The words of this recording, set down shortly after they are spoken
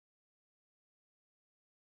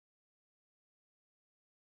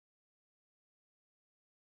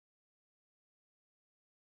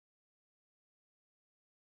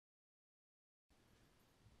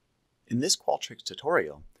In this Qualtrics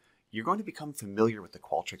tutorial, you're going to become familiar with the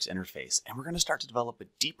Qualtrics interface, and we're going to start to develop a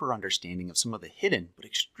deeper understanding of some of the hidden but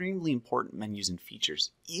extremely important menus and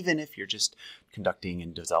features, even if you're just conducting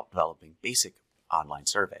and developing basic online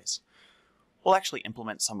surveys. We'll actually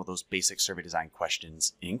implement some of those basic survey design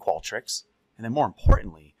questions in Qualtrics, and then more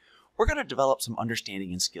importantly, we're going to develop some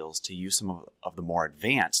understanding and skills to use some of the more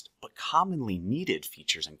advanced but commonly needed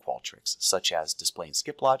features in Qualtrics, such as display and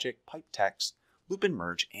skip logic, pipe text, loop and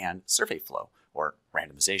merge, and survey flow, or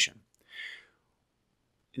randomization.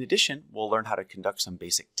 In addition, we'll learn how to conduct some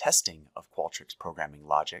basic testing of Qualtrics programming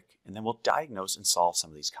logic, and then we'll diagnose and solve some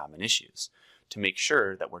of these common issues to make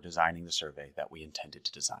sure that we're designing the survey that we intended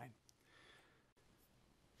to design.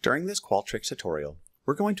 During this Qualtrics tutorial,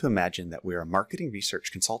 we're going to imagine that we're a marketing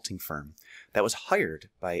research consulting firm that was hired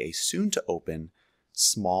by a soon-to-open,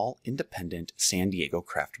 small, independent San Diego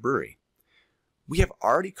craft brewery. We have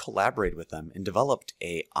already collaborated with them and developed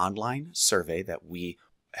an online survey that we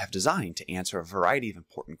have designed to answer a variety of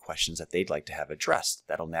important questions that they'd like to have addressed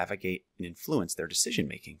that'll navigate and influence their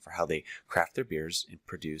decision-making for how they craft their beers and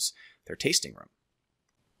produce their tasting room.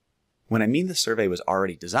 When I mean the survey was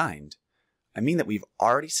already designed, I mean that we've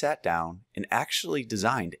already sat down and actually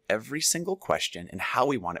designed every single question and how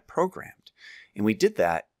we want it programmed. And we did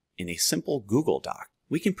that in a simple Google Doc.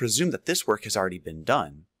 We can presume that this work has already been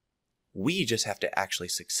done. We just have to actually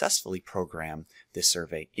successfully program this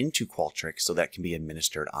survey into Qualtrics so that it can be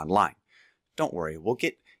administered online. Don't worry, we'll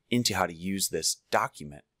get into how to use this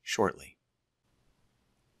document shortly.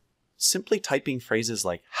 Simply typing phrases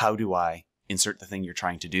like, how do I insert the thing you're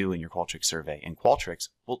trying to do in your Qualtrics survey in Qualtrics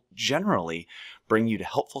will generally bring you to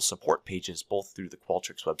helpful support pages both through the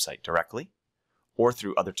Qualtrics website directly or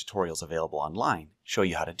through other tutorials available online show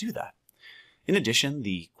you how to do that. In addition,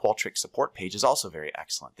 the Qualtrics support page is also very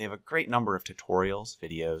excellent. They have a great number of tutorials,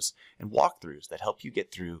 videos, and walkthroughs that help you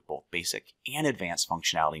get through both basic and advanced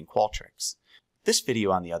functionality in Qualtrics. This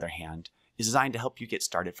video, on the other hand, is designed to help you get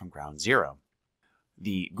started from ground zero.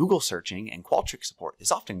 The Google searching and Qualtrics support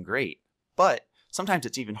is often great, but sometimes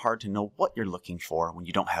it's even hard to know what you're looking for when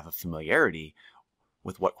you don't have a familiarity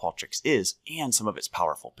with what Qualtrics is and some of its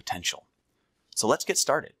powerful potential. So let's get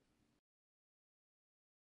started.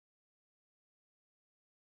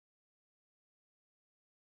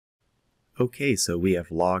 Okay, so we have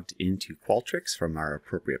logged into Qualtrics from our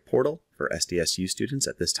appropriate portal. For SDSU students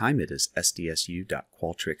at this time, it is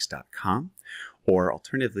sdsu.qualtrics.com. Or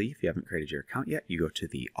alternatively, if you haven't created your account yet, you go to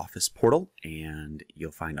the Office portal and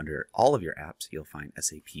you'll find under all of your apps, you'll find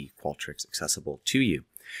SAP Qualtrics accessible to you.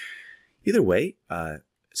 Either way,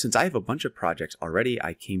 since I have a bunch of projects already,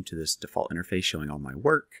 I came to this default interface showing all my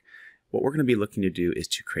work. What we're going to be looking to do is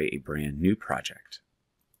to create a brand new project.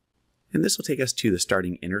 And this will take us to the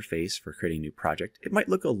starting interface for creating a new project. It might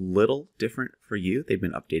look a little different for you. They've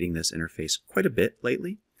been updating this interface quite a bit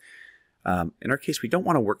lately. In our case, we don't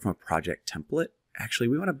want to work from a project template. Actually,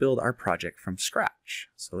 we want to build our project from scratch.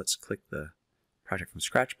 So let's click the Project from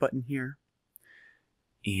Scratch button here.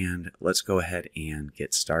 And let's go ahead and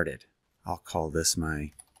get started. I'll call this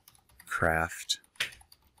my craft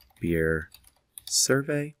beer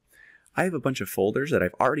survey. I have a bunch of folders that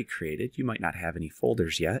I've already created. You might not have any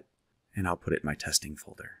folders yet. And I'll put it in my testing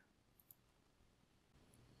folder.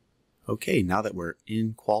 Okay, now that we're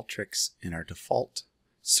in Qualtrics in our default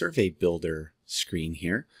survey builder screen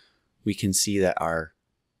here, we can see that our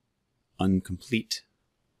incomplete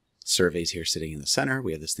surveys here sitting in the center.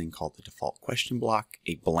 We have this thing called the default question block,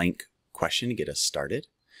 a blank question to get us started.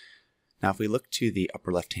 Now, if we look to the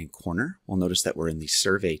upper left-hand corner, we'll notice that we're in the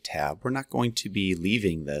survey tab. We're not going to be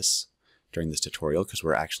leaving this during this tutorial because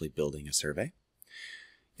we're actually building a survey.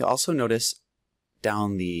 You'll also notice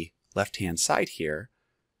down the left-hand side here,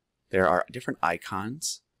 there are different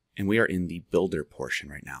icons, and we are in the builder portion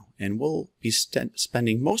right now. And we'll be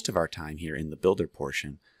spending most of our time here in the builder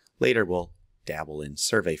portion. Later, we'll dabble in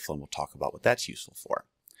survey flow, and we'll talk about what that's useful for.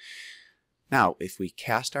 Now, if we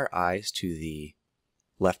cast our eyes to the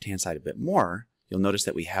left-hand side a bit more, you'll notice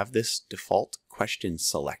that we have this default question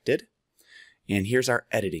selected. And here's our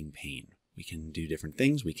editing pane. We can do different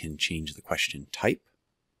things. We can change the question type.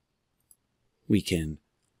 We can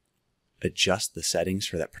adjust the settings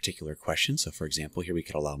for that particular question. So for example, here we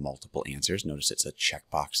could allow multiple answers. Notice it's a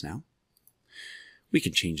checkbox now. We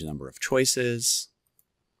can change the number of choices.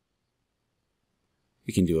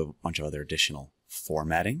 We can do a bunch of other additional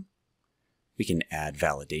formatting. We can add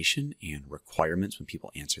validation and requirements when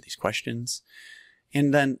people answer these questions.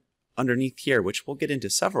 And then underneath here, which we'll get into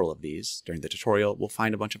several of these during the tutorial, we'll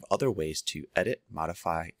find a bunch of other ways to edit,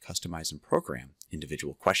 modify, customize, and program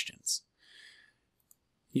individual questions.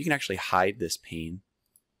 You can actually hide this pane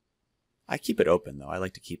I keep it open though. I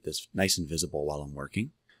like to keep this nice and visible while I'm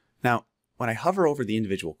working. Now, when I hover over the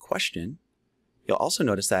individual question, you'll also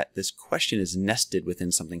notice that this question is nested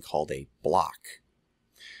within something called a block.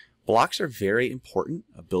 Blocks are very important,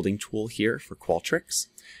 a building tool here for Qualtrics.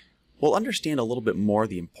 We'll understand a little bit more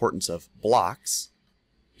the importance of blocks.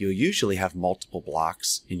 You'll usually have multiple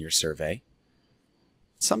blocks in your survey.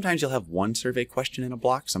 Sometimes you'll have one survey question in a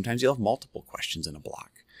block. Sometimes you'll have multiple questions in a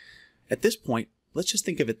block. At this point, let's just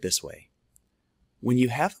think of it this way. When you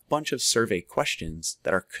have a bunch of survey questions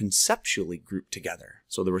that are conceptually grouped together,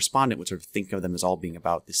 so the respondent would sort of think of them as all being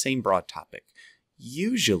about the same broad topic,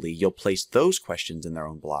 usually you'll place those questions in their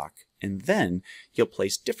own block, and then you'll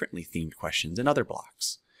place differently themed questions in other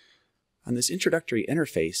blocks. On this introductory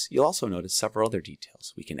interface, you'll also notice several other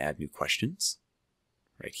details. We can add new questions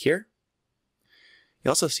right here. You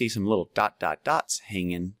also see some little dots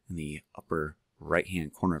hanging in the upper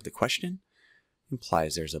right-hand corner of the question.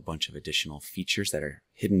 Implies there's a bunch of additional features that are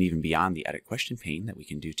hidden even beyond the edit question pane that we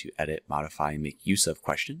can do to edit, modify, and make use of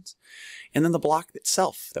questions. And then the block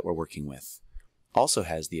itself that we're working with also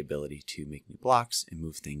has the ability to make new blocks and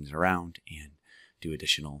move things around and do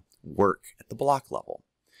additional work at the block level.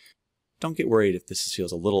 Don't get worried if this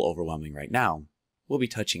feels a little overwhelming right now. We'll be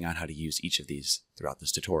touching on how to use each of these throughout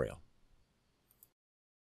this tutorial.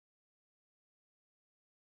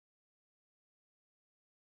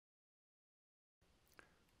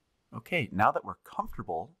 Okay, now that we're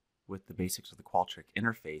comfortable with the basics of the Qualtrics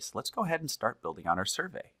interface, let's go ahead and start building on our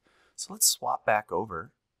survey. So let's swap back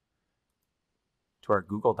over to our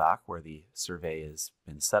Google Doc where the survey has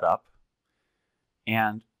been set up.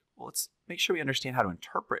 And let's make sure we understand how to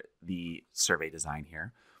interpret the survey design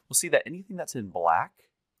here. We'll see that anything that's in black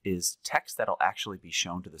is text that'll actually be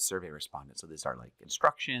shown to the survey respondent. So these are like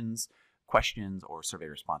instructions, questions, or survey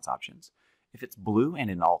response options. If it's blue and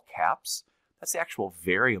in all caps, that's the actual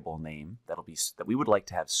variable name that we would like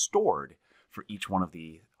to have stored for each one of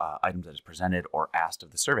the items that is presented or asked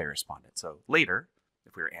of the survey respondent. So later,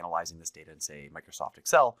 if we were analyzing this data in, say, Microsoft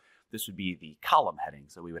Excel, this would be the column heading.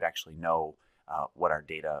 So we would actually know what our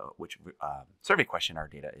data, which survey question our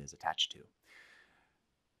data is attached to.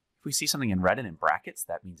 If we see something in red and in brackets,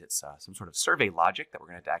 that means it's some sort of survey logic that we're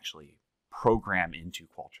going to have to actually program into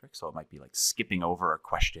Qualtrics. So it might be like skipping over a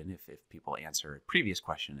question if people answer a previous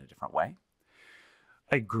question in a different way.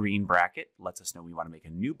 A green bracket lets us know we want to make a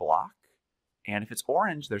new block. And if it's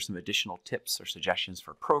orange, there's some additional tips or suggestions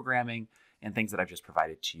for programming and things that I've just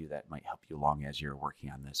provided to you that might help you along as you're working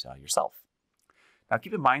on this yourself. Now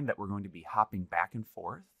keep in mind that we're going to be hopping back and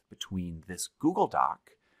forth between this Google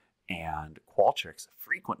Doc and Qualtrics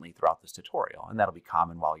frequently throughout this tutorial, and that'll be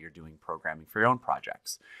common while you're doing programming for your own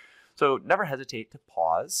projects. So never hesitate to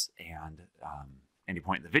pause and any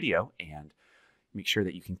point in the video and make sure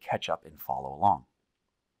that you can catch up and follow along.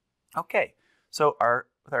 Okay, so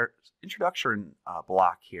with our introduction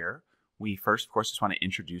block here, we first, of course, just want to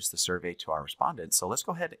introduce the survey to our respondents. So let's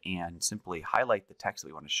go ahead and simply highlight the text that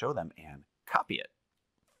we want to show them and copy it.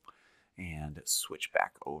 And switch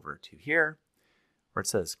back over to here where it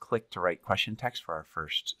says click to write question text for our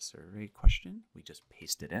first survey question. We just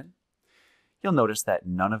paste it in. You'll notice that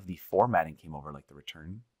none of the formatting came over like the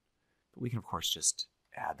return, but we can, of course, just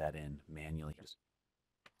add that in manually.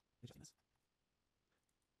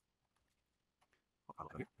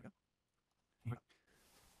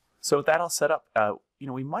 So with that all set up,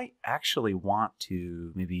 we might actually want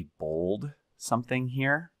to maybe bold something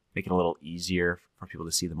here, make it a little easier for people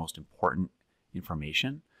to see the most important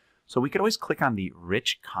information. So we could always click on the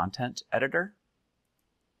Rich Content Editor.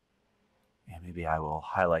 And maybe I will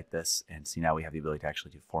highlight this and see now we have the ability to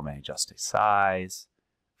actually do formatting, adjust a size,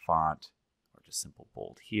 font, or just simple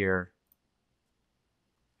bold here.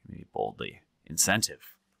 Maybe boldly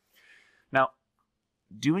incentive. Now,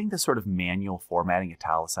 doing this sort of manual formatting,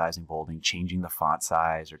 italicizing, bolding, changing the font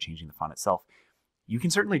size or changing the font itself, you can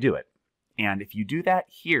certainly do it. And if you do that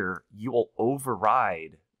here, you will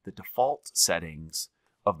override the default settings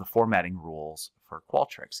of the formatting rules for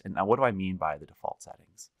Qualtrics. And now what do I mean by the default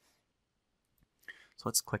settings? So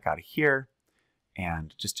let's click out of here.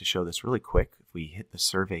 And just to show this really quick, if we hit the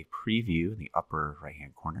survey preview in the upper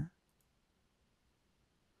right-hand corner,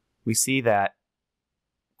 we see that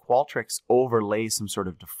Qualtrics overlays some sort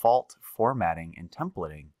of default formatting and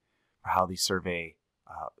templating for how these survey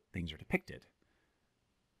things are depicted.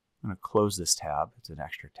 I'm going to close this tab. It's an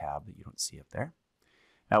extra tab that you don't see up there.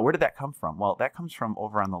 Now, where did that come from? Well, that comes from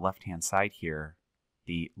over on the left-hand side here,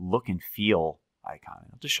 the look and feel icon.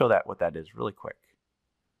 I'll just show what that is really quick.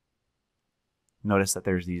 Notice that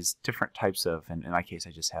there's these different types of, and in my case,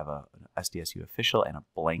 I just have an SDSU official and a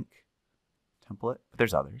blank template, but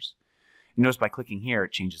there's others. You notice by clicking here,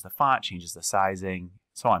 it changes the font, changes the sizing,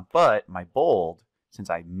 so on. But my bold, since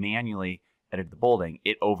I manually edited the bolding,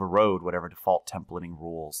 it overrode whatever default templating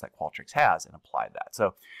rules that Qualtrics has and applied that.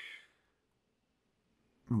 So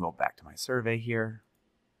I'm going to go back to my survey here.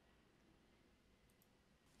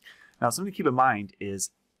 Now, something to keep in mind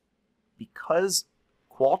is because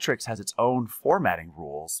Qualtrics has its own formatting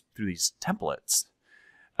rules through these templates,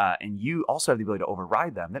 and you also have the ability to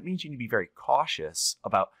override them, that means you need to be very cautious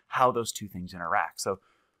about how those two things interact. So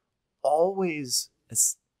always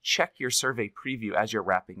check your survey preview as you're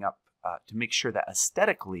wrapping up to make sure that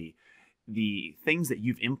aesthetically the things that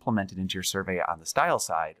you've implemented into your survey on the style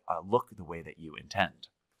side look the way that you intend.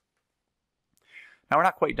 Now, we're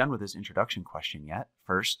not quite done with this introduction question yet.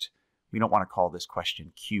 First, we don't want to call this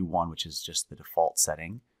question Q1, which is just the default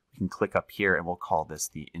setting. We can click up here and we'll call this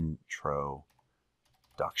the introduction.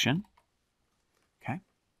 Okay.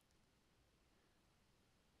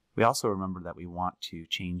 We also remember that we want to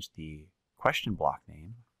change the question block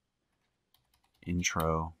name,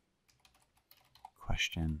 intro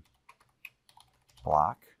question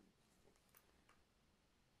block.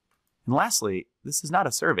 And lastly, this is not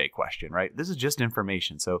a survey question, right? This is just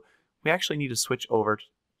information. So we actually need to switch over to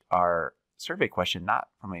our survey question, not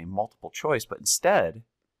from a multiple choice, but instead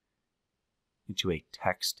into a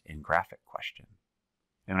text and graphic question.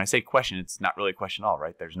 And when I say question, it's not really a question at all,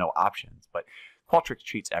 right? There's no options, but Qualtrics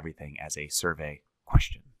treats everything as a survey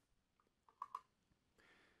question.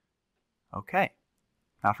 Okay.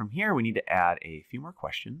 Now from here, we need to add a few more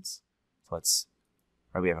questions.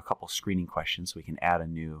 So we have a couple screening questions, so we can add a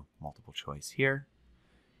new multiple choice here.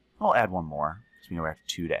 I'll add one more, because we know we have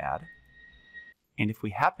 2 to add. And if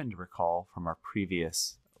we happen to recall from our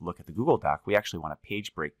previous look at the Google Doc, we actually want a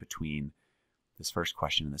page break between this first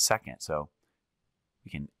question and the second. So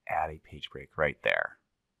we can add a page break right there.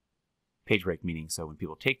 Page break meaning so when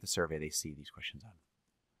people take the survey, they see these questions on,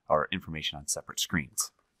 or information on separate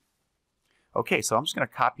screens. Okay, so I'm just going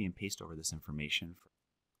to copy and paste over this information.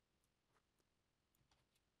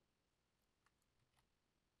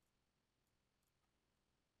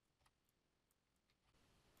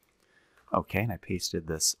 Okay, and I pasted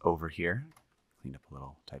this over here. Cleaned up a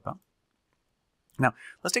little typo. Now,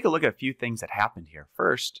 let's take a look at a few things that happened here.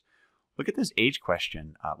 First, look at this age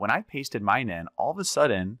question. When I pasted mine in, all of a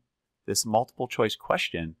sudden, this multiple choice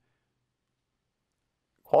question,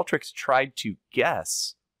 Qualtrics tried to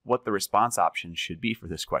guess what the response option should be for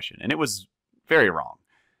this question, and it was very wrong.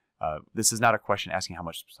 This is not a question asking how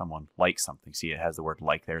much someone likes something. See, it has the word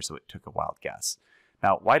like there, so it took a wild guess.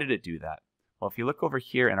 Now, why did it do that? Well, if you look over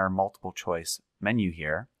here in our multiple choice menu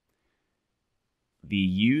here, the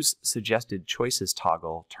Use Suggested Choices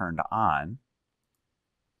toggle turned on,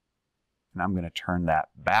 and I'm going to turn that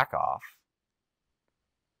back off.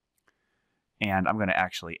 And I'm going to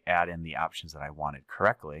actually add in the options that I wanted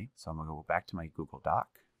correctly. So I'm going to go back to my Google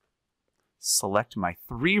Doc, select my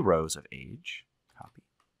 3 rows of age, copy.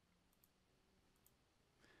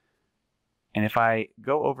 And if I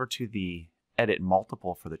go over to the Edit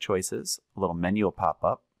Multiple for the choices, a little menu will pop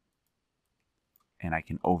up, and I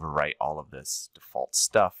can overwrite all of this default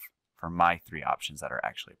stuff for my 3 options that are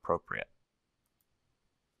actually appropriate.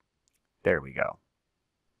 There we go.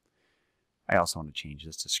 I also want to change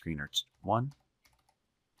this to Screener 1.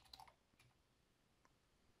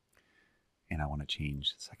 And I want to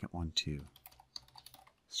change the second one to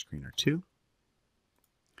Screener 2.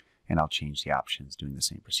 And I'll change the options doing the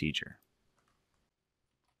same procedure.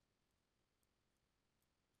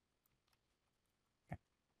 Okay.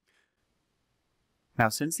 Now,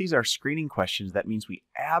 since these are screening questions, that means we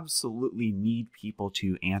absolutely need people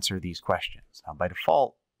to answer these questions. Now, by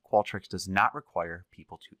default, Qualtrics does not require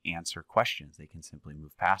people to answer questions. They can simply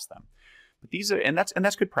move past them. But these are, and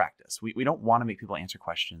that's good practice. We don't want to make people answer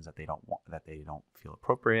questions that they don't feel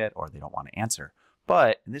appropriate or they don't want to answer.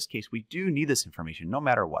 But in this case, we do need this information no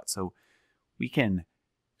matter what. So we can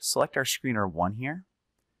select our Screener 1 here,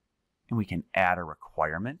 and we can add a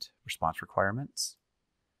requirement, response requirements,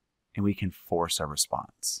 and we can force a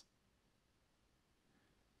response.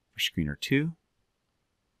 For Screener 2,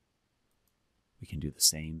 we can do the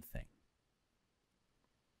same thing.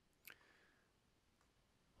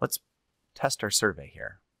 Let's test our survey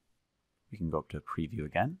here. We can go up to Preview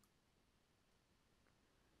again.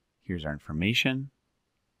 Here's our information.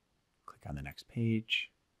 Click on the next page.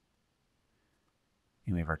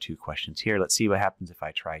 And we have our 2 questions here. Let's see what happens if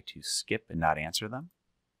I try to skip and not answer them.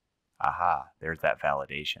 Aha, there's that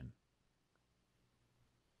validation.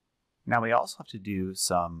 Now we also have to do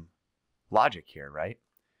some logic here, right?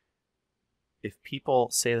 If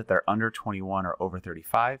people say that they're under 21 or over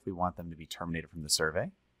 35, we want them to be terminated from the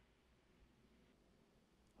survey.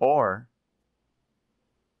 Or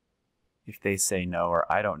If they say no or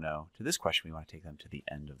I don't know to this question, we want to take them to the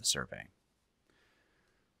end of the survey.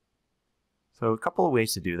 So a couple of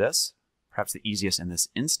ways to do this. Perhaps the easiest in this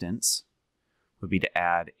instance would be to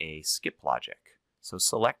add a skip logic. So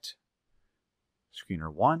select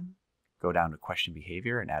screener 1, go down to question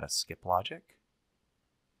behavior and add a skip logic.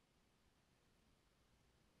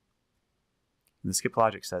 And the skip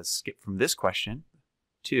logic says skip from this question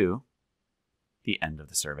to the end of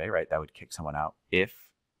the survey, right? That would kick someone out if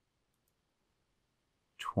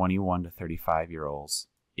 21 to 35-year-olds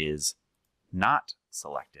is not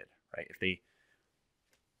selected, right? If they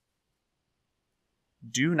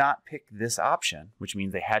do not pick this option, which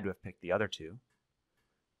means they had to have picked the other two,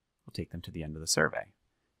 we'll take them to the end of the survey.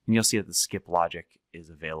 And you'll see that the skip logic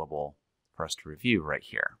is available for us to review right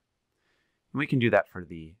here. And we can do that for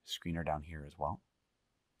the screener down here as well.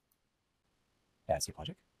 Add skip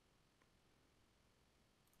logic.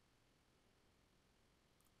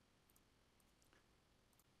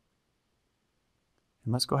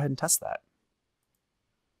 And let's go ahead and test that.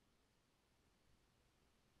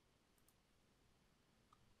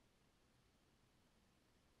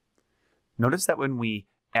 Notice that when we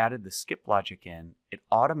added the skip logic in, it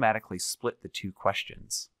automatically split the two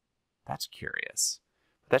questions. That's curious.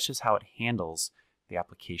 But that's just how it handles the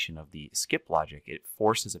application of the skip logic. It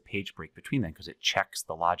forces a page break between them because it checks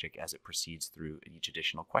the logic as it proceeds through each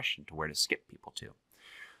additional question to where to skip people to.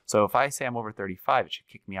 So if I say I'm over 35, it should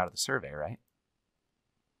kick me out of the survey, right?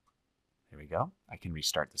 There we go. I can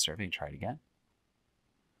restart the survey and try it again.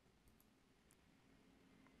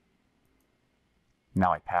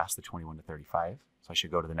 Now I passed the 21 to 35, so I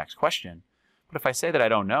should go to the next question. But if I say that I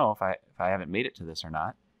don't know if I haven't made it to this or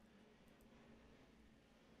not,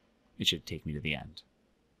 it should take me to the end.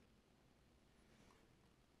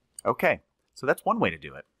 Okay, so that's one way to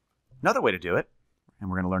do it. Another way to do it, and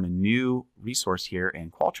we're going to learn a new resource here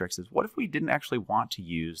in Qualtrics, is what if we didn't actually want to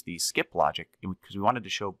use the skip logic because we wanted to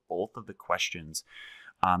show both of the questions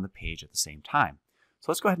on the page at the same time. So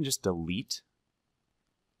let's go ahead and just delete,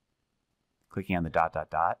 clicking on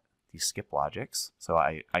the ... these skip logics. So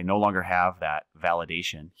I no longer have that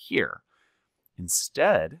validation here.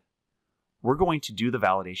 Instead, we're going to do the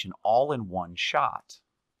validation all in one shot.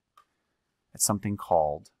 It's something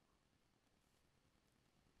called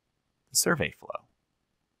the survey flow.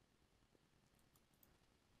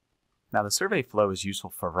 Now, the survey flow is useful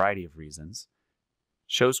for a variety of reasons.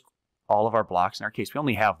 Shows all of our blocks. In our case, we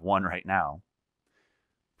only have one right now.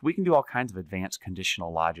 But we can do all kinds of advanced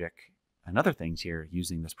conditional logic and other things here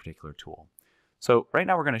using this particular tool. So right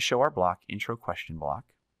now we're going to show our block, intro question block.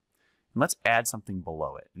 And let's add something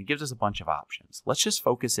below it. And it gives us a bunch of options. Let's just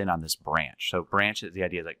focus in on this branch. So branch is the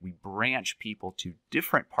idea like we branch people to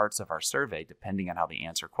different parts of our survey depending on how they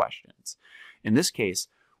answer questions. In this case,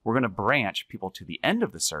 we're going to branch people to the end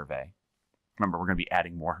of the survey. Remember, we're going to be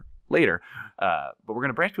adding more later. But we're going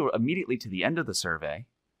to branch people immediately to the end of the survey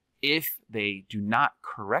if they do not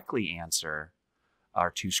correctly answer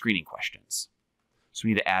our two screening questions. So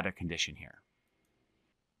we need to add a condition here.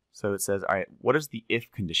 So it says, all right, what is the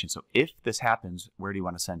if condition? So if this happens, where do you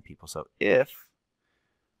want to send people? So if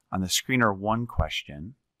on the screener 1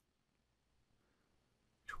 question,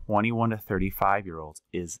 21 to 35-year-olds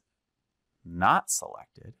is not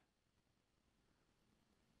selected,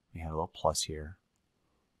 we have a little plus here,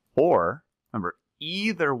 or remember,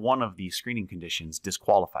 either one of these screening conditions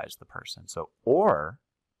disqualifies the person. So, or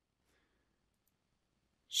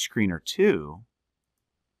screener 2,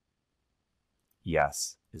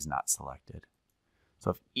 yes, is not selected.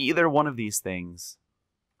 So if either one of these things,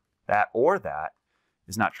 that or that,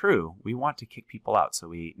 is not true, we want to kick people out. So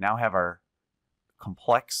we now have our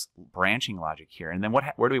complex branching logic here. And then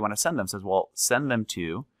where do we want to send them? It says, well, send them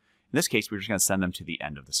to, in this case, we're just going to send them to the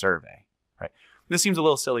end of the survey, right? This seems a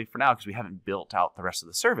little silly for now because we haven't built out the rest of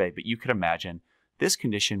the survey, but you could imagine this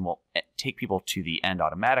condition will take people to the end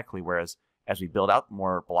automatically, whereas as we build out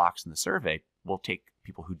more blocks in the survey, we'll take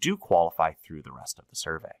people who do qualify through the rest of the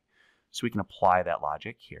survey. So we can apply that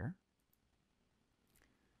logic here.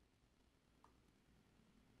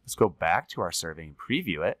 Let's go back to our survey and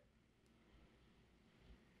preview it.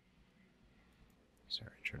 Here's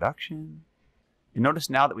our introduction. And notice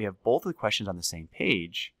now that we have both of the questions on the same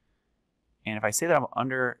page. And if I say that I'm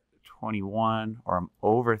under 21 or I'm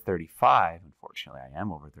over 35, unfortunately I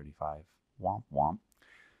am over 35, womp womp.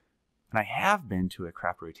 And I have been to a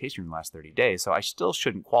crop rotation in the last 30 days, so I still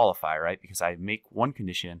shouldn't qualify, right? Because I make one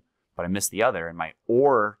condition, but I miss the other, and my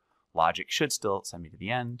OR logic should still send me to the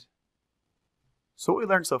end. So what we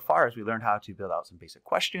learned so far is we learned how to build out some basic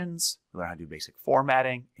questions, we learned how to do basic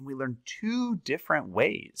formatting, and we learned 2 different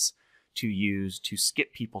ways to use to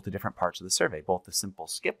skip people to different parts of the survey, both the simple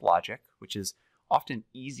skip logic, which is often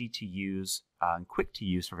easy to use and quick to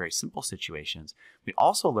use for very simple situations. We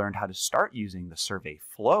also learned how to start using the survey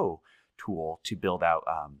flow tool to build out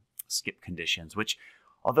skip conditions, which,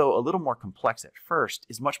 although a little more complex at first,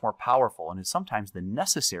 is much more powerful and is sometimes the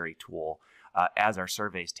necessary tool as our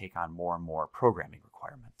surveys take on more and more programming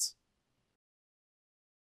requirements.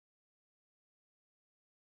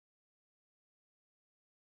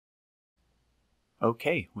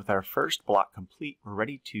 Okay, with our first block complete, we're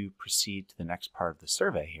ready to proceed to the next part of the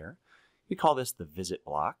survey here. We call this the visit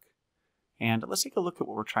block. And let's take a look at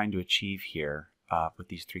what we're trying to achieve here with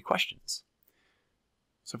these three questions.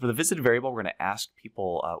 So for the visited variable, we're going to ask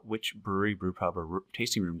people which brewery, brew pub, or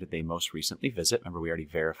tasting room did they most recently visit. Remember, we already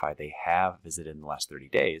verified they have visited in the last 30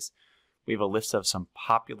 days. We have a list of some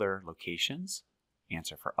popular locations,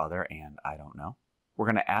 answer for other, and I don't know. We're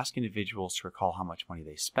going to ask individuals to recall how much money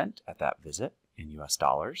they spent at that visit in US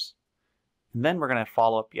dollars. And then we're going to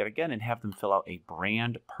follow up yet again and have them fill out a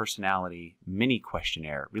brand personality mini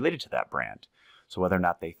questionnaire related to that brand. So whether or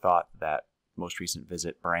not they thought that most recent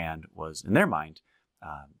visit brand was, in their mind,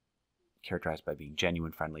 characterized by being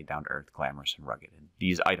genuine, friendly, down-to-earth, glamorous, and rugged. And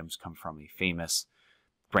these items come from a famous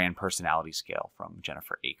brand personality scale from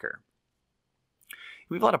Jennifer Aker.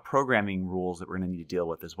 We have a lot of programming rules that we're going to need to deal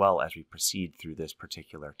with as well as we proceed through this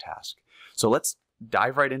particular task. So let's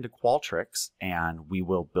dive right into Qualtrics, and we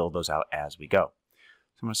will build those out as we go.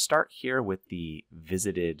 So I'm going to start here with the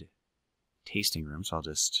visited tasting room. So I'll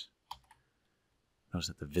just notice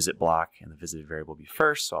that the visit block and the visited variable will be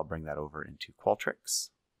first, so I'll bring that over into Qualtrics.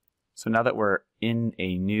 So now that we're in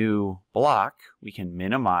a new block, we can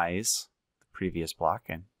minimize the previous block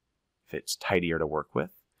and if it's tidier to work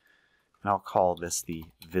with. And I'll call this the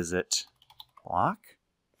visit block.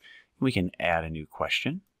 We can add a new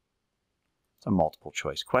question. It's a multiple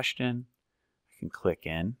choice question. I can click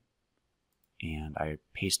in and I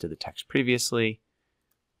pasted the text previously,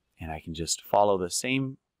 and I can just follow the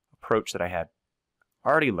same approach that I had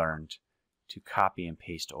already learned to copy and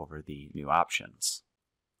paste over the new options.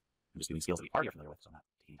 I'm just doing skills that we already are familiar with, so I'm not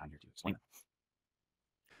taking time here to explain them.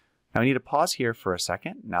 Now I need to pause here for a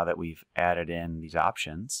second now that we've added in these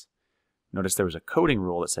options. Notice there was a coding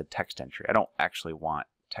rule that said text entry. I don't actually want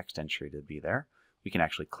text entry to be there. We can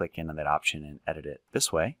actually click in on that option and edit it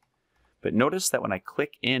this way. But notice that when I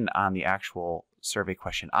click in on the actual survey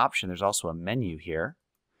question option, there's also a menu here.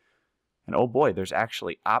 And oh boy, there's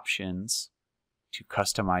actually options to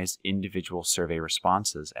customize individual survey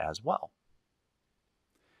responses as well.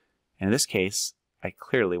 And in this case, I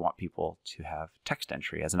clearly want people to have text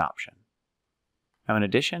entry as an option. Now, in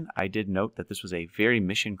addition, I did note that this was a very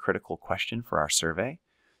mission-critical question for our survey.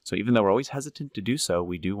 So even though we're always hesitant to do so,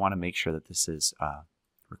 we do want to make sure that this is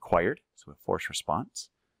required, so a forced response.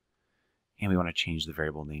 And we want to change the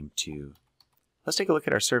variable name to, let's take a look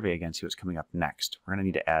at our survey again, see what's coming up next. We're going to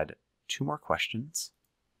need to add 2 more questions.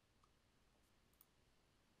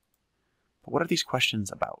 But what are these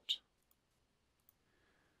questions about?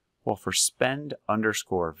 Well, for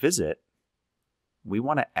spend_visit, we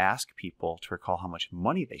want to ask people to recall how much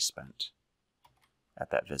money they spent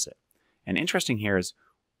at that visit. And interesting here is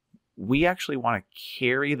we actually want to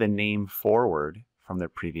carry the name forward from their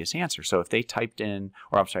previous answer. So if they typed in,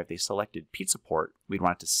 or I'm sorry, if they selected Pizza Port, we'd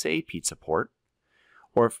want it to say Pizza Port.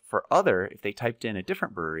 Or for other, if they typed in a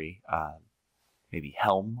different brewery, maybe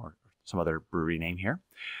Helm or some other brewery name here,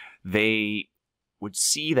 they would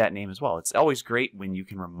see that name as well. It's always great when you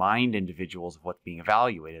can remind individuals of what's being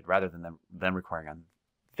evaluated rather than them requiring on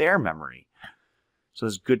their memory. So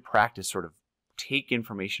it's good practice sort of take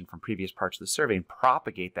information from previous parts of the survey and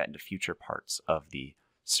propagate that into future parts of the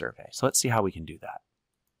survey. So let's see how we can do that.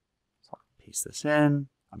 So I'll paste this in.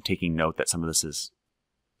 I'm taking note that some of this is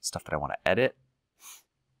stuff that I want to edit.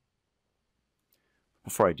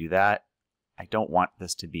 Before I do that, I don't want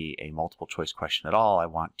this to be a multiple choice question at all. I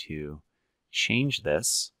want to change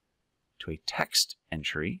this to a text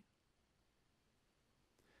entry.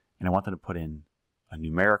 And I want them to put in a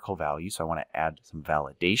numerical value, so I want to add some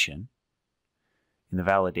validation. In the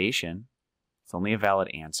validation, it's only a valid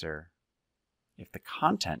answer if the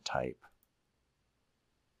content type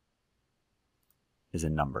is a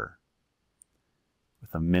number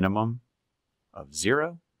with a minimum of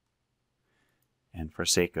 0. And for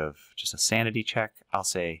sake of just a sanity check, I'll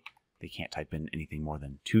say they can't type in anything more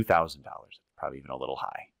than $2,000, probably even a little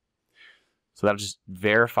high. So that'll just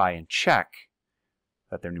verify and check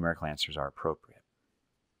that their numerical answers are appropriate.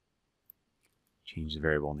 Change the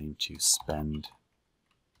variable name to spend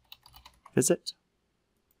visit.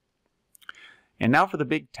 And now for the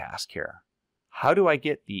big task here. How do I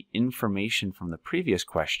get the information from the previous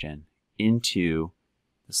question into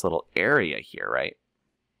this little area here, right?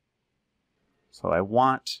 So I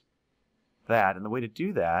want that, and the way to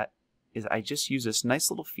do that is I just use this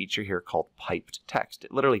nice little feature here called piped text.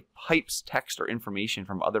 It literally pipes text or information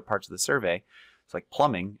from other parts of the survey. It's like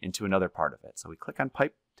plumbing into another part of it. So we click on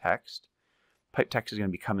pipe text. Pipe text is going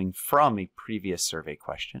to be coming from a previous survey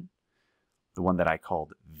question, the one that I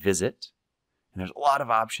called visit. And there's a lot of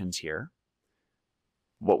options here.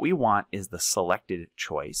 What we want is the selected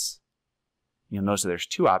choice. You'll notice that there's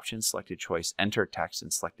two options, selected choice, enter text,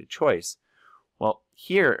 and selected choice. Well,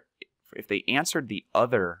 here, if they answered the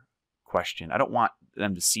other question, I don't want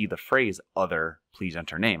them to see the phrase other, please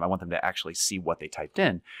enter name. I want them to actually see what they typed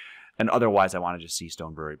in. And otherwise, I want to just see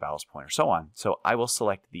Stone Brewery, Ballast Point, or so on. So I will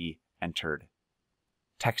select the entered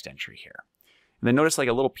text entry here. And then notice like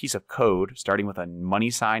a little piece of code starting with a money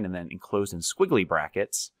sign and then enclosed in squiggly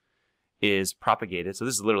brackets is propagated. So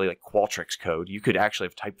this is literally like Qualtrics code. You could actually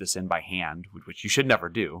have typed this in by hand, which you should never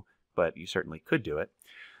do, but you certainly could do it.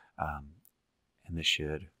 And this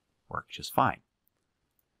should work just fine.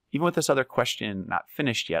 Even with this other question not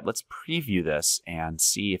finished yet, let's preview this and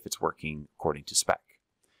see if it's working according to spec.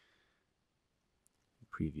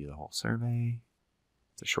 Preview the whole survey.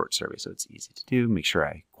 It's a short survey, so it's easy to do. Make sure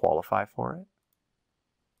I qualify for it.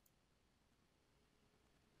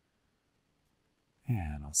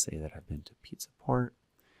 And I'll say that I've been to Pizza Port.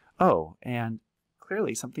 Oh, and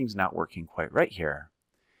clearly something's not working quite right here.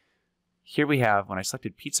 Here we have, when I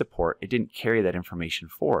selected Pizza Port, it didn't carry that information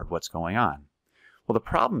forward. What's going on? Well, the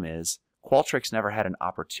problem is Qualtrics never had an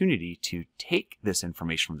opportunity to take this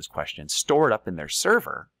information from this question, store it up in their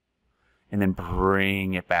server, and then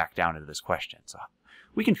bring it back down into this question. So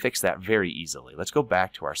we can fix that very easily. Let's go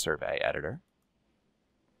back to our survey editor.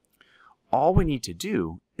 All we need to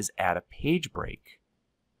do is add a page break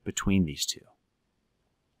between these two.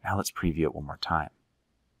 Now let's preview it one more time.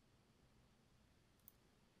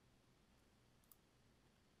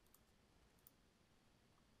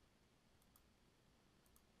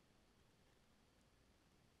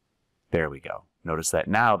 There we go. Notice that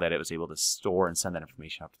now that it was able to store and send that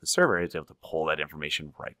information up to the server, it's able to pull that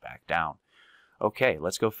information right back down. Okay,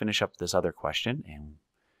 let's go finish up this other question, and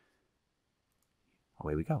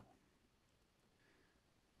away we go.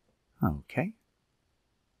 Okay.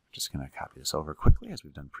 Just going to copy this over quickly as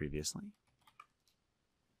we've done previously.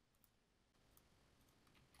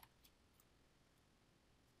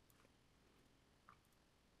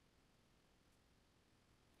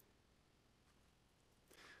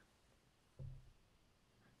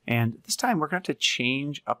 And this time we're going to have to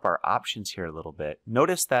change up our options here a little bit.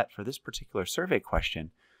 Notice that for this particular survey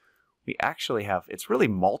question, we actually have, it's really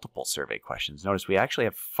multiple survey questions. Notice we actually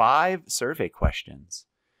have 5 survey questions,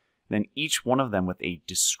 and then each one of them with a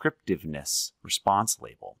descriptiveness response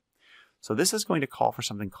label. So this is going to call for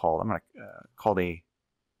something called, I'm going to call a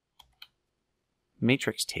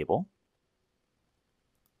matrix table.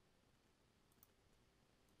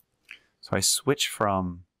 So I switch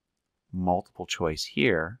from multiple choice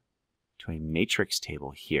here to a matrix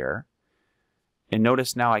table here. And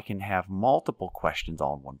notice now I can have multiple questions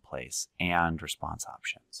all in one place and response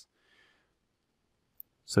options.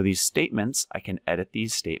 So these statements, I can edit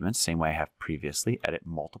these statements same way I have previously, edit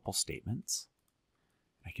multiple statements.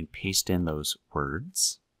 I can paste in those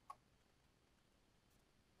words.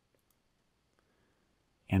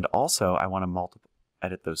 And also I want to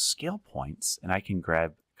edit those scale points, and I can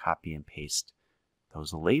grab, copy, and paste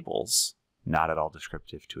those labels, not at all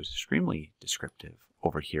descriptive to extremely descriptive,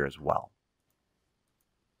 over here as well.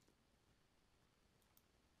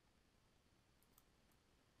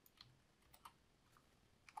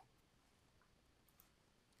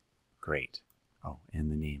 Great. Oh, and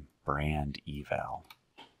the name, brand eval.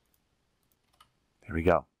 There we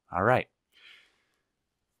go. All right.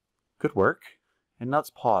 Good work. And let's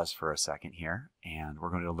pause for a second here, and we're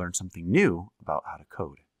going to learn something new about how to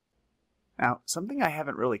code. Now, something I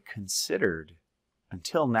haven't really considered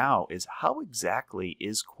until now is how exactly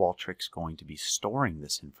is Qualtrics going to be storing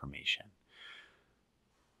this information?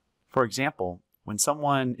 For example, when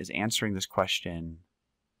someone is answering this question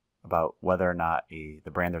about whether or not the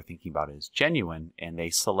brand they're thinking about is genuine, and they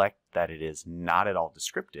select that it is not at all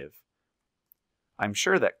descriptive, I'm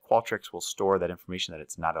sure that Qualtrics will store that information that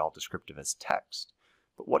it's not at all descriptive as text.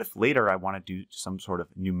 But what if later I want to do some sort of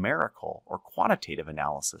numerical or quantitative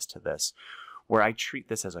analysis to this, where I treat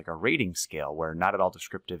this as like a rating scale, where not at all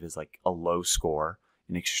descriptive is like a low score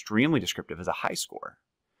and extremely descriptive is a high score?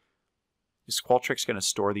 Is Qualtrics going to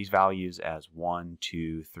store these values as 1,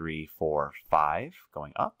 2, 3, 4, 5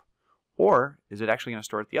 going up? Or is it actually going to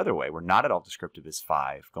store it the other way, where not at all descriptive is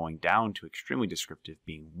 5, going down to extremely descriptive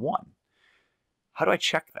being 1? How do I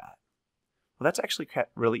check that? Well, that's actually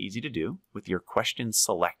really easy to do with your question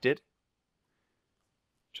selected.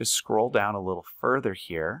 Just scroll down a little further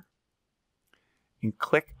here and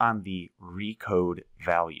click on the Recode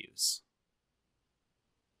Values.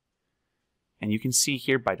 And you can see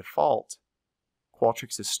here by default,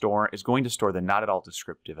 Qualtrics is going to store the not at all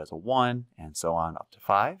descriptive as a 1 and so on up to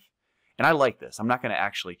 5. And I like this. I'm not going to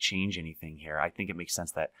actually change anything here. I think it makes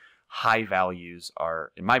sense that high values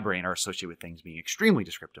are, in my brain, are associated with things being extremely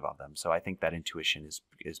descriptive of them. So I think that intuition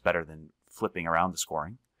is better than flipping around the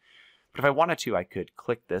scoring. But if I wanted to, I could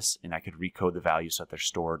click this and I could recode the values so that they're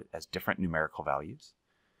stored as different numerical values.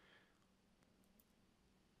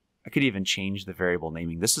 I could even change the variable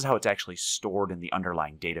naming. This is how it's actually stored in the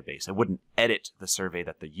underlying database. I wouldn't edit the survey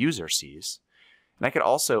that the user sees. And I could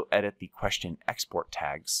also edit the question export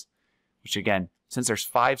tags, which again, since there's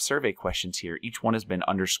 5 survey questions here, each one has been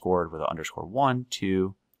underscored with an underscore 1,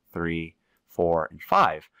 2, 3, 4, and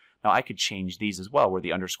 5. Now I could change these as well, where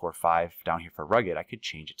the underscore 5 down here for rugged, I could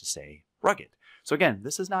change it to say rugged. So again,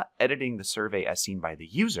 this is not editing the survey as seen by the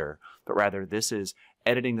user, but rather this is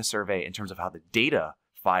editing the survey in terms of how the data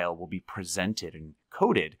file will be presented and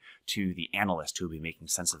coded to the analyst who will be making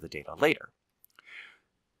sense of the data later.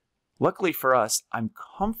 Luckily for us, I'm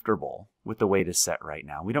comfortable with the way it is set right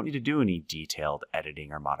now. We don't need to do any detailed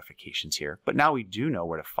editing or modifications here, but now we do know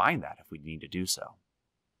where to find that if we need to do so.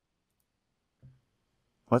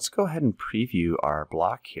 Let's go ahead and preview our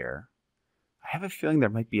block here. I have a feeling there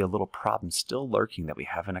might be a little problem still lurking that we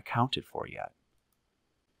haven't accounted for yet.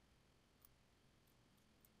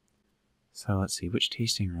 So let's see, which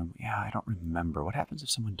tasting room? Yeah, I don't remember. What happens if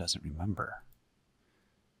someone doesn't remember?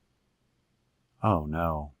 Oh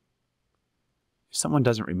no. If someone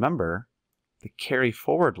doesn't remember, the carry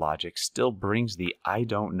forward logic still brings the I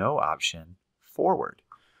don't know option forward.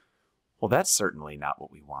 Well, that's certainly not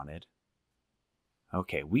what we wanted.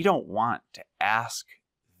 Okay, we don't want to ask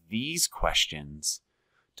these questions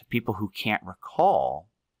to people who can't recall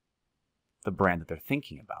the brand that they're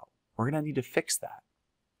thinking about. We're going to need to fix that.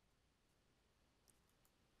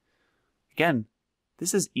 Again,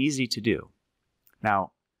 this is easy to do.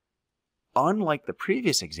 Now, unlike the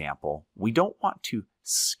previous example, we don't want to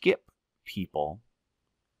skip people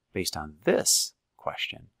based on this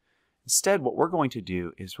question. Instead, what we're going to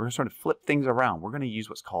do is we're going to sort of flip things around. We're going to use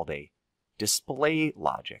what's called a display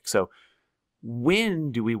logic. So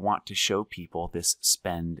when do we want to show people this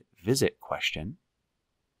spend visit question?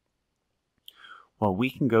 Well, we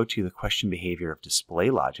can go to the question behavior of display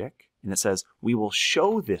logic, and it says we will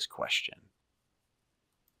show this question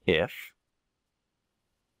if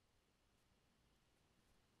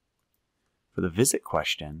for the visit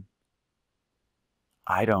question,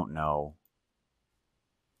 I don't know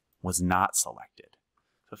was not selected.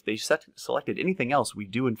 So if they selected anything else, we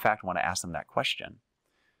do in fact want to ask them that question.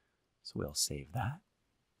 So we'll save that.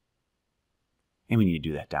 And we need to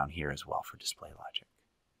do that down here as well for display logic.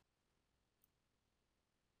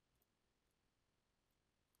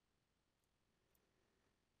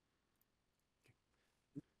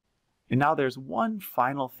 And now there's one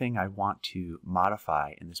final thing I want to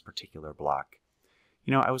modify in this particular block.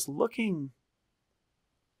 You know, I was looking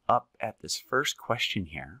up at this first question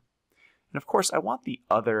here. And of course, I want the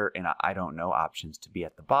other and I don't know options to be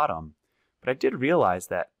at the bottom. But I did realize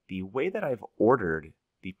that the way that I've ordered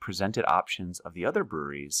the presented options of the other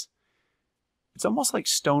breweries, it's almost like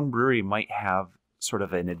Stone Brewery might have sort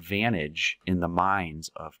of an advantage in the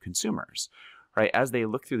minds of consumers. Right, as they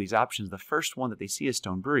look through these options, the first one that they see is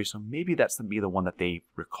Stone Brewery, so maybe that's going to be the one that they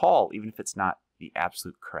recall, even if it's not the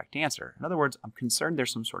absolute correct answer. In other words, I'm concerned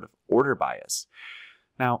there's some sort of order bias.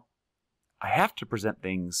 Now, I have to present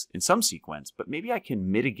things in some sequence, but maybe I can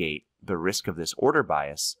mitigate the risk of this order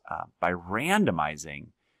bias by randomizing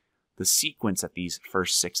the sequence that these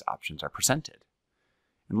first 6 options are presented.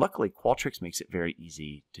 And luckily, Qualtrics makes it very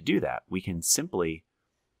easy to do that. We can simply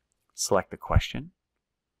select the question,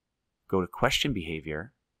 go to question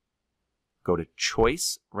behavior, go to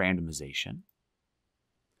choice randomization,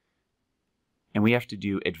 and we have to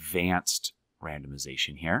do advanced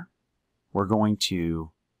randomization here. We're going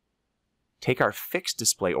to take our fixed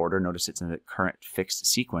display order. Notice it's in the current fixed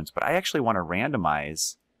sequence, but I actually want to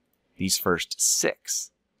randomize these first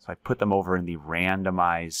 6. So I put them over in the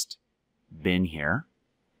randomized bin here.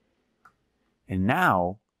 And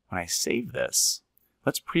now when I save this,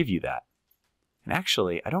 let's preview that. And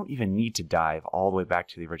actually, I don't even need to dive all the way back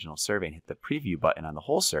to the original survey and hit the preview button on the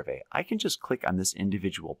whole survey. I can just click on this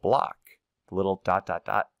individual block, the little ...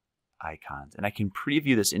 icons, and I can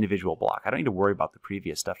preview this individual block. I don't need to worry about the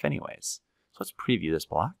previous stuff anyways. So let's preview this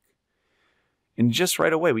block. And just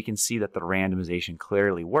right away, we can see that the randomization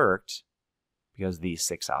clearly worked because these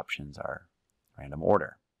 6 options are random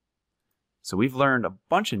order. So we've learned a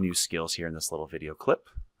bunch of new skills here in this little video clip.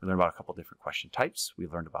 We learned about a couple different question types. We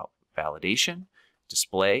learned about validation,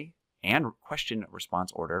 display, and question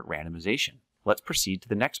response order randomization. Let's proceed to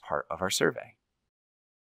the next part of our survey.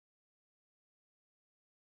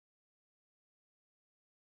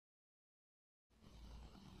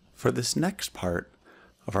 For this next part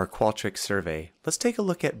of our Qualtrics survey, let's take a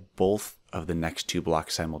look at both of the next two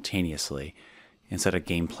blocks simultaneously and set a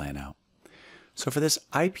game plan out. So for this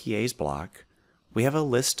IPAs block, we have a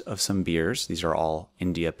list of some beers. These are all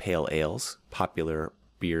India Pale Ales, popular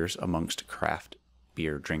beers amongst craft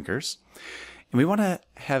beer drinkers. And we want to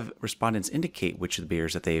have respondents indicate which of the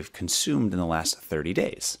beers that they've consumed in the last 30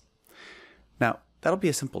 days. Now, that'll be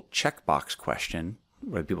a simple checkbox question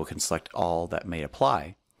where people can select all that may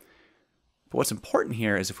apply. But what's important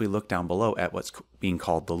here is if we look down below at what's being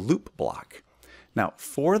called the loop block. Now,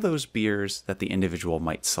 for those beers that the individual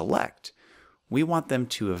might select, we want them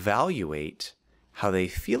to evaluate how they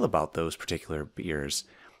feel about those particular beers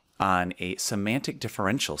on a semantic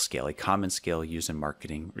differential scale, a common scale used in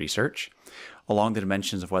marketing research, along the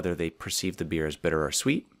dimensions of whether they perceive the beer as bitter or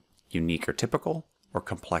sweet, unique or typical, or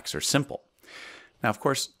complex or simple. Now, of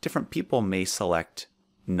course, different people may select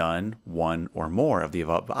none, one, or more of the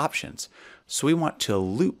above options. So we want to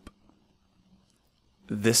loop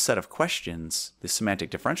this set of questions, the semantic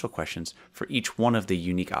differential questions, for each one of the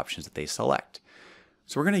unique options that they select.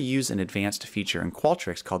 So we're going to use an advanced feature in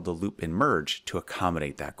Qualtrics called the loop and merge to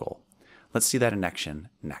accommodate that goal. Let's see that in action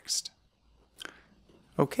next.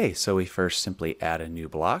 Okay, so we first simply add a new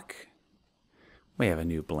block. We have a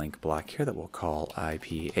new blank block here that we'll call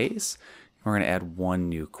IPAs. We're going to add one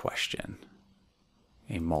new question,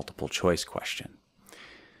 a multiple choice question.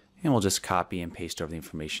 And we'll just copy and paste over the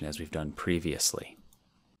information as we've done previously.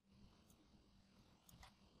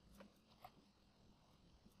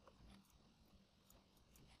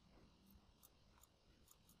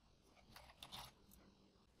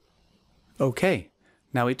 Okay,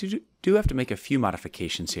 now we do have to make a few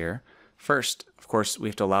modifications here. First, of course, we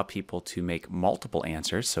have to allow people to make multiple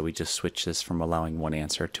answers, so we just switch this from allowing one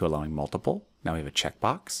answer to allowing multiple. Now we have a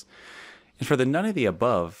checkbox. And for the none of the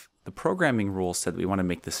above, the programming rules said that we want to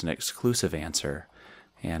make this an exclusive answer.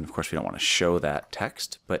 And of course, we don't want to show that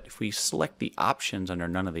text, but if we select the options under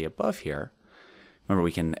none of the above here, remember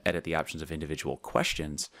we can edit the options of individual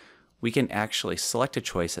questions, we can actually select a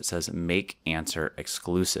choice that says make answer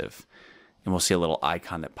exclusive. And we'll see a little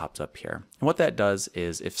icon that pops up here. And what that does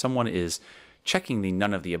is if someone is checking the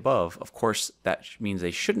none of the above, of course, that means they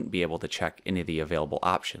shouldn't be able to check any of the available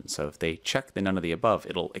options. So if they check the none of the above,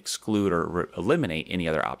 it'll exclude or eliminate any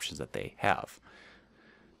other options that they have.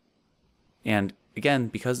 And again,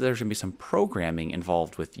 because there's going to be some programming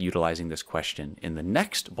involved with utilizing this question in the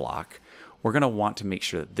next block, we're going to want to make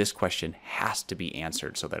sure that this question has to be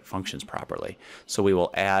answered so that it functions properly. So we will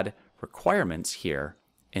add requirements here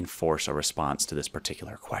and force a response to this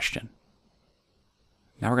particular question.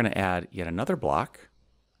 Now we're going to add yet another block,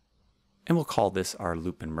 and we'll call this our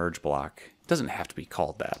loop and merge block. It doesn't have to be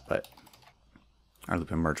called that, but our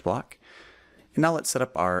loop and merge block. And now let's set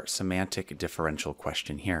up our semantic differential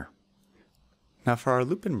question here. Now for our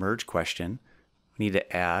loop and merge question, we need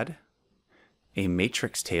to add a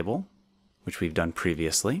matrix table, which we've done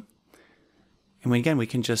previously. And again, we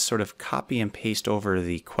can just sort of copy and paste over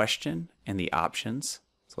the question and the options.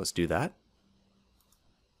 So let's do that.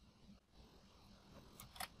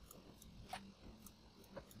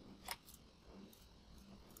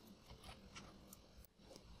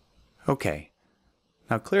 Okay,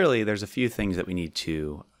 now clearly there's a few things that we need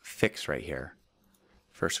to fix right here.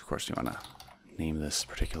 First, of course, we want to name this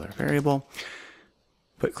particular variable.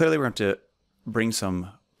 But clearly we're going to have to bring some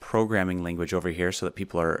programming language over here so that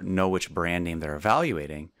people know which brand name they're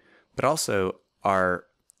evaluating. But also our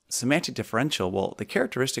semantic differential, well, the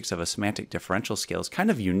characteristics of a semantic differential scale is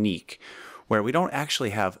kind of unique, where we don't actually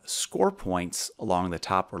have score points along the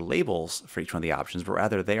top or labels for each one of the options, but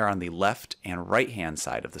rather they are on the left and right-hand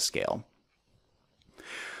side of the scale.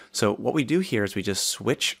 So what we do here is we just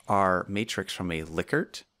switch our matrix from a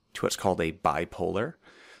Likert to what's called a bipolar.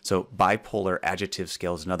 So bipolar adjective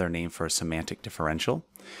scale is another name for a semantic differential.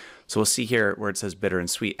 So we'll see here where it says bitter and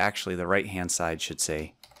sweet, actually the right-hand side should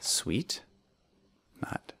say sweet,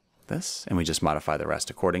 not this, and we just modify the rest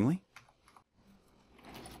accordingly.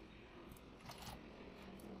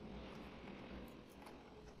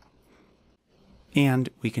 And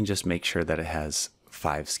we can just make sure that it has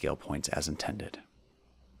 5 scale points as intended.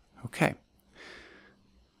 Okay.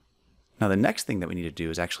 Now the next thing that we need to do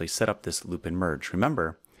is actually set up this loop and merge.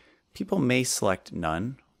 Remember, people may select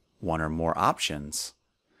none, one or more options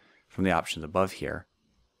from the options above here.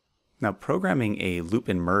 Now, programming a loop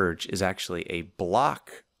and merge is actually a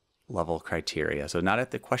block level criteria, so not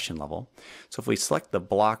at the question level. So if we select the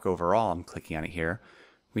block overall, I'm clicking on it here,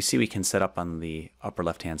 we see we can set up on the upper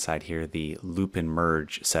left-hand side here the loop and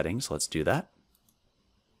merge settings. Let's do that.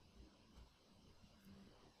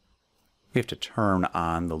 We have to turn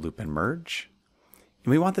on the loop and merge.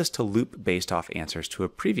 And we want this to loop based off answers to a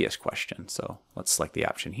previous question. So let's select the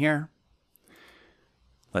option here.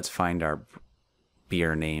 Let's find our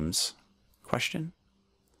beer names question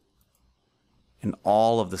and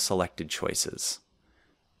all of the selected choices.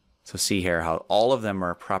 So see here how all of them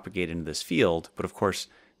are propagated into this field, but of course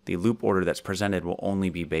the loop order that's presented will only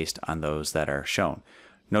be based on those that are shown.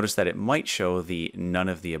 Notice that it might show the none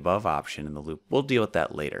of the above option in the loop. We'll deal with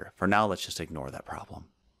that later. For now, let's just ignore that problem.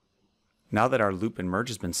 Now that our loop and merge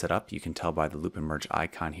has been set up, you can tell by the loop and merge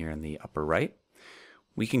icon here in the upper right,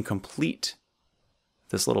 we can complete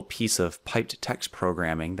this little piece of piped text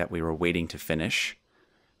programming that we were waiting to finish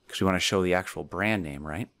because we want to show the actual brand name,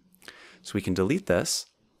 right? So we can delete this.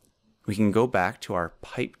 We can go back to our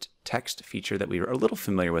piped text feature that we were a little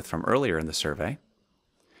familiar with from earlier in the survey.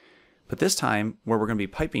 But this time, where we're going to be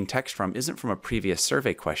piping text from isn't from a previous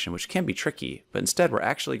survey question, which can be tricky, but instead we're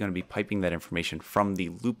actually going to be piping that information from the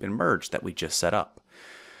loop and merge that we just set up.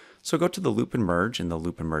 So go to the loop and merge in the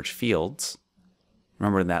loop and merge fields.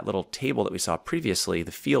 Remember in that little table that we saw previously,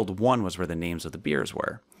 the field 1 was where the names of the beers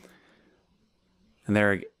were. And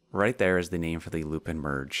there, right there is the name for the loop and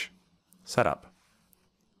merge setup.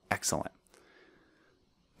 Excellent.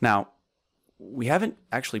 Now, we haven't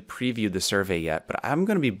actually previewed the survey yet, but I'm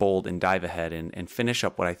going to be bold and dive ahead and finish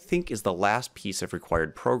up what I think is the last piece of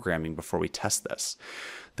required programming before we test this.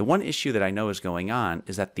 The one issue that I know is going on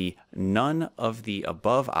is that the none of the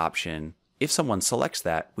above option, if someone selects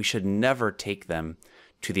that, we should never take them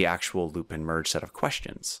to the actual loop and merge set of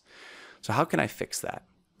questions. So how can I fix that?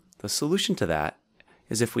 The solution to that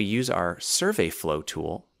is if we use our survey flow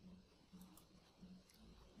tool.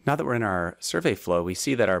 Now that we're in our survey flow, we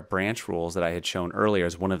see that our branch rules that I had shown earlier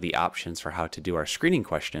as one of the options for how to do our screening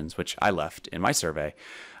questions, which I left in my survey,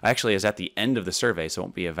 actually is at the end of the survey, so it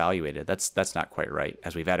won't be evaluated. That's not quite right.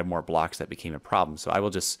 As we've added more blocks, that became a problem. So I will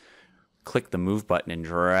just click the move button and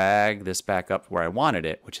drag this back up where I wanted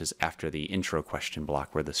it, which is after the intro question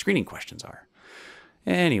block where the screening questions are.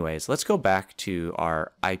 Anyways, let's go back to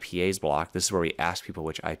our IPAs block. This is where we ask people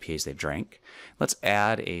which IPAs they've drank. Let's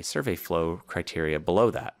add a survey flow criteria below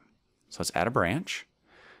that. So let's add a branch.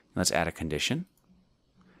 Let's add a condition.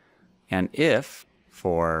 And if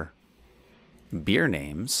for beer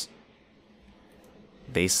names,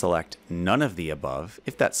 they select none of the above,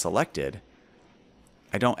 if that's selected,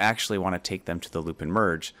 I don't actually want to take them to the loop and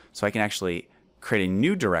merge. So I can actually create a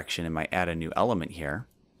new direction and might add a new element here.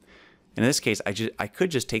 In this case, I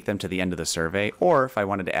could just take them to the end of the survey, or if I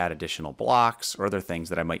wanted to add additional blocks or other things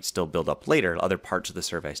that I might still build up later, other parts of the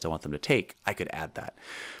survey I still want them to take, I could add that.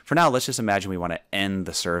 For now, let's just imagine we want to end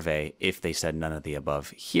the survey if they said none of the above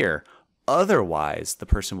here. Otherwise, the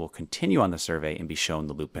person will continue on the survey and be shown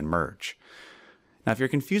the loop and merge. Now, if you're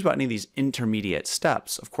confused about any of these intermediate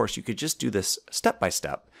steps, of course, you could just do this step by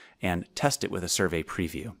step and test it with a survey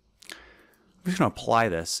preview. We're just going to apply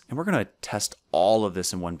this, and we're going to test all of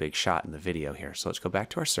this in one big shot in the video here. So let's go back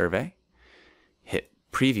to our survey, hit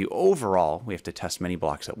preview. Overall, we have to test many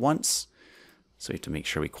blocks at once. So we have to make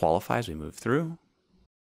sure we qualify as we move through.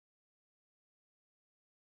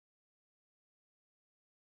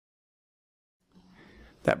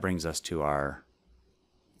 That brings us to our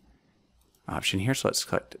option here. So let's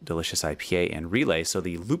click Delicious IPA and Relay. So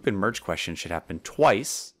the loop and merge question should happen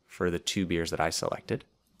twice for the 2 beers that I selected.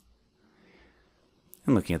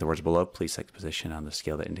 And looking at the words below, please select the position on the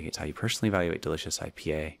scale that indicates how you personally evaluate Delicious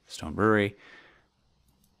IPA, Stone Brewery.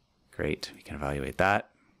 Great, we can evaluate that.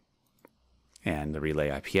 And the Relay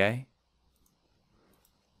IPA.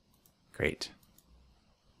 Great.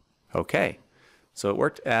 Okay, so it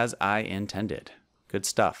worked as I intended. Good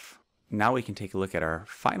stuff. Now we can take a look at our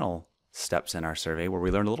final steps in our survey where we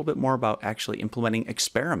learn a little bit more about actually implementing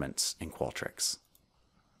experiments in Qualtrics.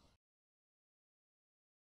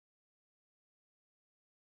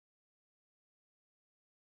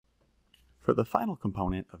 For the final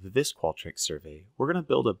component of this Qualtrics survey, we're going to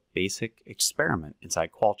build a basic experiment inside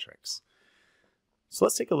Qualtrics. So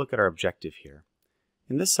let's take a look at our objective here.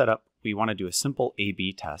 In this setup, we want to do a simple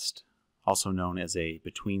A/B test, also known as a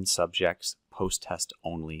between subjects post-test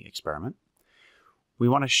only experiment. We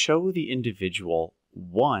want to show the individual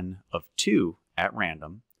 1 of 2 at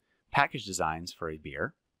random package designs for a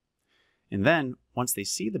beer. And then once they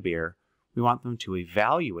see the beer, we want them to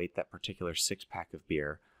evaluate that particular 6-pack of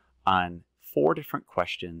beer on 4 different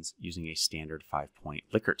questions using a standard 5-point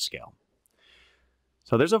Likert scale.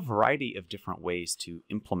 So there's a variety of different ways to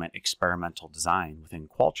implement experimental design within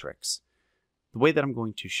Qualtrics. The way that I'm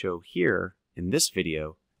going to show here in this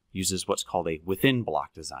video uses what's called a within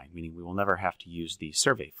block design, meaning we will never have to use the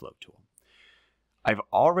survey flow tool. I've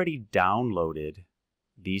already downloaded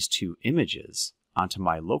these 2 images onto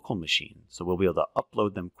my local machine, so we'll be able to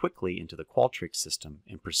upload them quickly into the Qualtrics system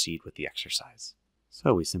and proceed with the exercise.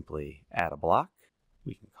 So we simply add a block.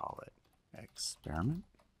 We can call it experiment.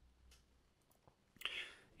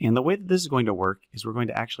 And the way that this is going to work is we're going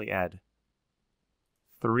to actually add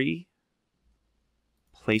 3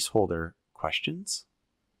 placeholder questions.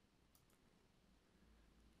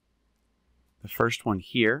 The first one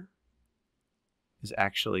here is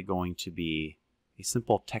actually going to be a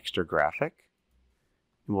simple texture graphic,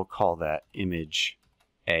 and we'll call that image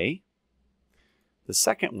A. The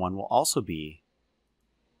second one will also be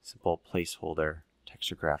simple placeholder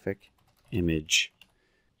texture graphic, image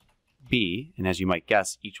B, and as you might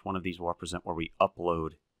guess, each one of these will represent where we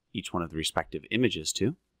upload each one of the respective images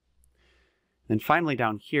to. Then finally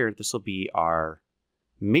down here, this will be our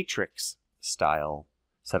matrix style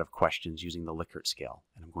set of questions using the Likert scale.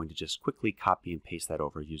 And I'm going to just quickly copy and paste that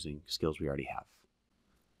over using skills we already have.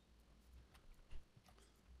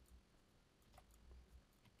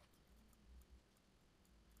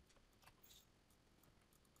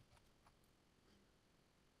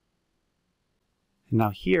 And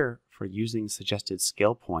now here, for using suggested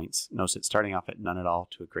scale points, notice it's starting off at none at all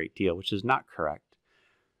to a great deal, which is not correct.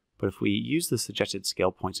 But if we use the suggested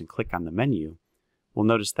scale points and click on the menu, we'll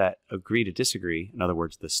notice that agree to disagree, in other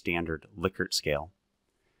words, the standard Likert scale,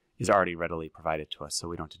 is already readily provided to us, so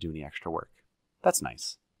we don't have to do any extra work. That's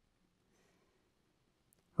nice.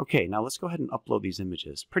 Okay, now let's go ahead and upload these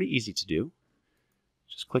images. Pretty easy to do.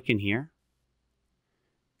 Just click in here,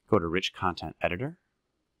 go to Rich Content Editor,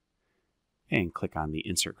 and click on the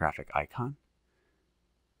Insert Graphic icon.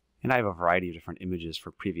 And I have a variety of different images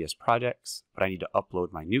for previous projects, but I need to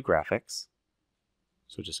upload my new graphics.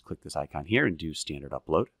 So just click this icon here and do standard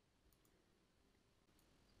upload.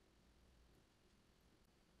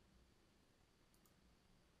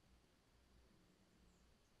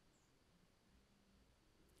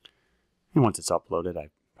 And once it's uploaded, I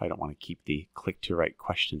probably don't want to keep the click to write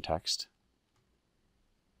question text.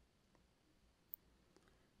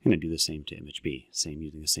 I'm going to do the same to image B,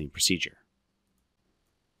 using the same procedure.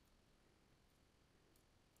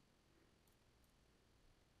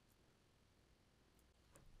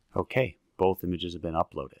 Okay, both images have been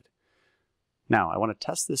uploaded. Now, I want to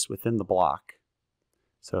test this within the block.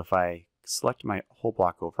 So if I select my whole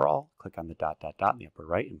block overall, click on the dot, dot, dot in the upper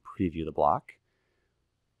right and preview the block,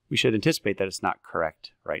 we should anticipate that it's not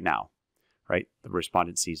correct right now, right? The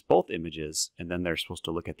respondent sees both images, and then they're supposed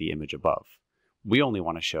to look at the image above. We only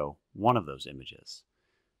want to show one of those images.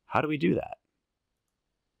 How do we do that?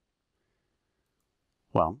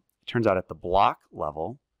 Well, it turns out at the block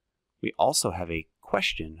level, we also have a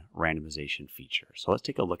question randomization feature. So let's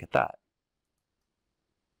take a look at that.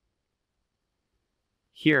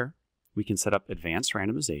 Here, we can set up advanced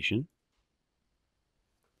randomization.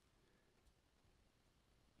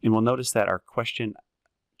 And we'll notice that our question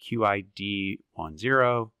QID 10,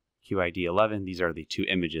 QID 11, these are the 2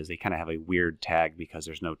 images. They kind of have a weird tag because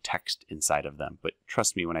there's no text inside of them. But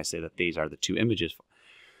trust me when I say that these are the 2 images.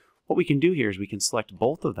 What we can do here is we can select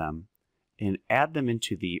both of them and add them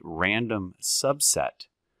into the random subset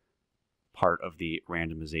part of the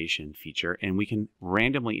randomization feature, and we can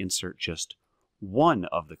randomly insert just one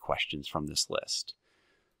of the questions from this list.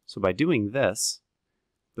 So by doing this,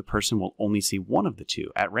 the person will only see one of the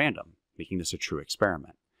 2 at random, making this a true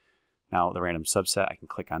experiment. Now the random subset, I can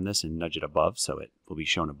click on this and nudge it above so it will be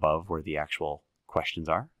shown above where the actual questions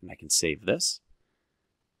are, and I can save this.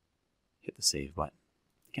 Hit the save button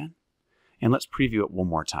again, and let's preview it one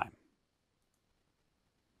more time.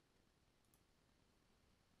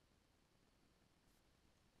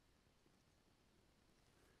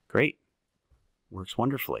 Great, works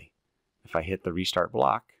wonderfully. If I hit the restart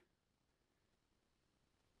block,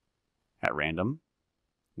 at random,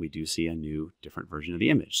 we do see a new different version of the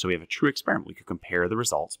image. So we have a true experiment. We could compare the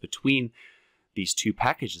results between these 2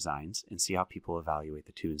 package designs and see how people evaluate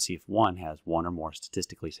the 2 and see if one has one or more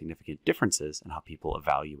statistically significant differences and how people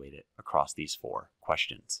evaluate it across these 4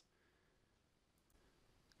 questions.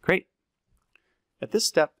 Great. At this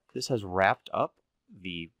step, this has wrapped up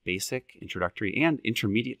the basic, introductory, and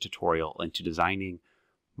intermediate tutorial into designing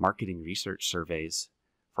marketing research surveys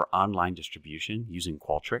for online distribution using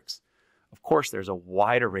Qualtrics. Of course, there's a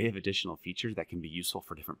wide array of additional features that can be useful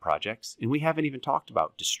for different projects, and we haven't even talked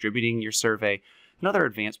about distributing your survey and other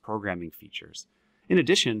advanced programming features. In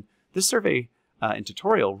addition, this survey and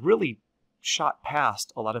tutorial really shot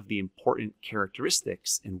past a lot of the important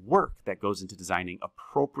characteristics and work that goes into designing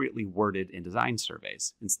appropriately worded and designed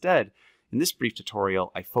surveys. Instead, in this brief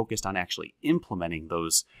tutorial, I focused on actually implementing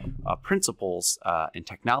those principles and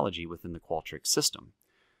technology within the Qualtrics system.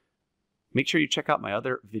 Make sure you check out my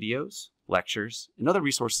other videos, lectures, and other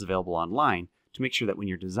resources available online to make sure that when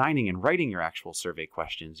you're designing and writing your actual survey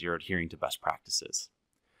questions, you're adhering to best practices.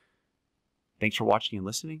 Thanks for watching and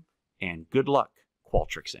listening, and good luck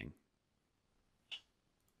Qualtricsing.